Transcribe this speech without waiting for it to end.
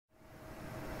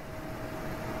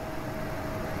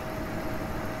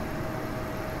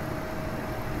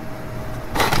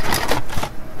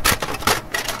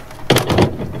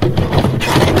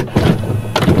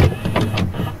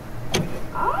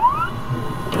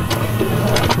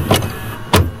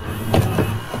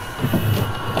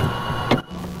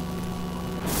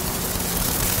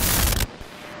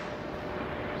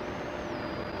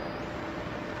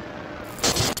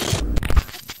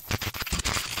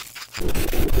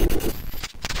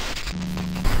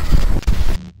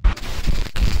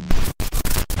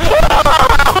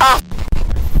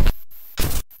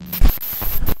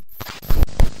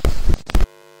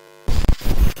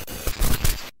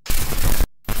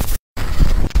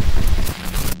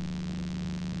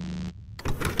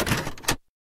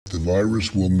The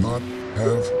virus will not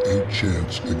have a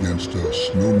chance against us.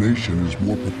 No nation is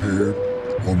more prepared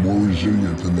or more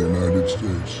resilient than the United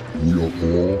States. We are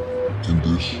all in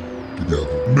this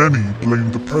together. Many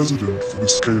blame the president for the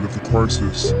scale of the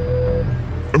crisis.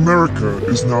 America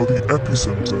is now the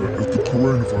epicenter of the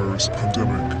coronavirus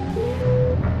pandemic.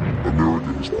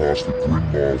 America has passed the grim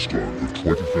milestone of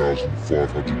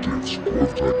 20,500 deaths to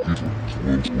overtake Italy as the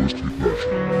world's worst hit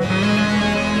nation.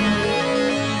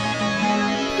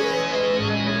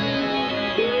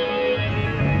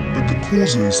 But the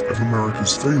causes of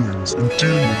America's failings in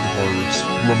dealing with the virus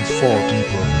run far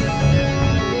deeper.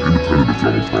 Independent of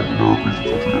Donald Trump, America is a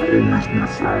country that always would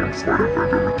have found fighting a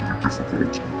pandemic to be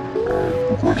difficult,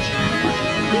 regardless of the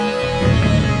president.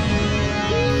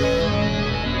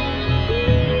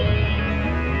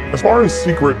 As far as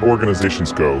secret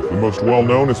organizations go, the most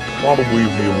well-known is probably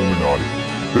the Illuminati.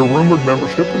 Their rumored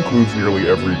membership includes nearly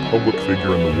every public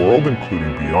figure in the world,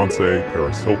 including Beyoncé,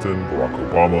 Paris Hilton, Barack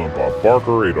Obama, Bob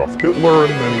Barker, Adolf Hitler,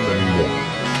 and many, many more.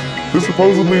 This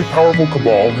supposedly powerful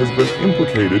cabal has been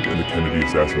implicated in the Kennedy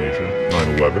assassination,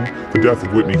 9/11, the death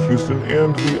of Whitney Houston,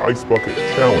 and the Ice Bucket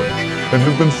Challenge, and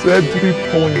has been said to be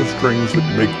pulling the strings that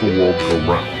make the world go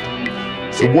round.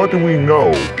 So what do we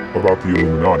know about the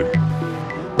Illuminati?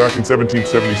 Back in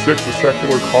 1776, a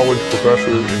secular college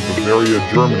professor in Bavaria,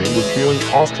 Germany, was feeling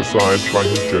ostracized by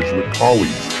his Jesuit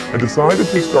colleagues and decided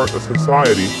to start a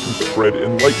society to spread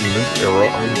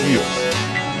Enlightenment-era ideals.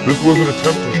 This was an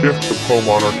attempt to shift the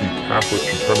pro-monarchy Catholic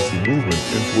supremacy movement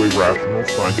into a rational,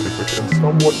 scientific, and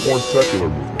somewhat more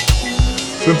secular movement.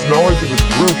 Since knowledge of his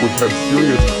group would have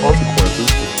serious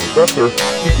consequences, the professor,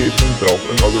 he gave himself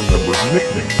and other members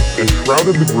nicknames and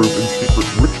shrouded the group in secret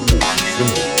rituals and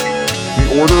symbols.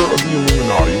 The Order of the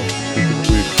Illuminati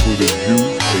typically excluded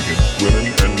Jews, pagans, women,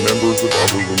 and members of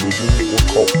other religions or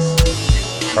cults.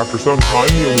 After some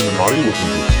time, the Illuminati, looking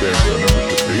to expand their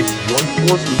membership base, joined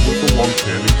forces with the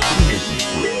long-standing Freemasons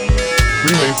group.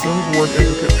 Freemasons were an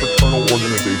intricate fraternal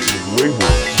organization of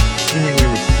laborers, seemingly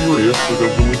mysterious with a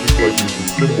religious-like use of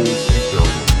symbols and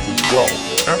ceremonies as well.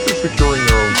 After securing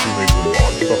their own Freemason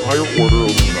lodge, the higher order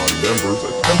Illuminati members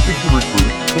attempted to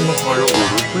recruit from the higher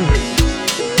order Freemasons.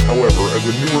 However, as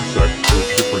a newer sect with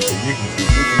different allegiances,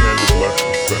 they commanded less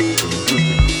respect than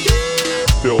existing groups.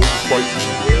 Still, despite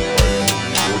significant fighting,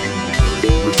 origins of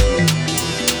various rituals,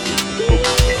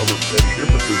 focus, and other petty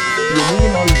differences, the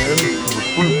Illuminati managed to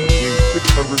recruit between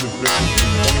 650 and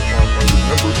 2,500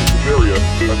 members in Bavaria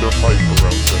at their height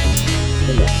around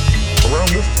 1704. Around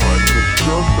this time, an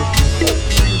obscure Christian cult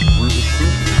known as Rufus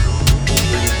Crucifixion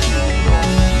infiltrated the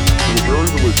Illuminati. They were very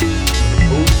religious and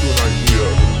opposed to an idea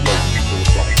of enlightened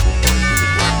philosophical scientific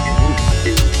movement.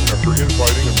 After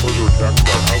infighting and further attacks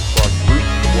by outside groups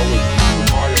as well as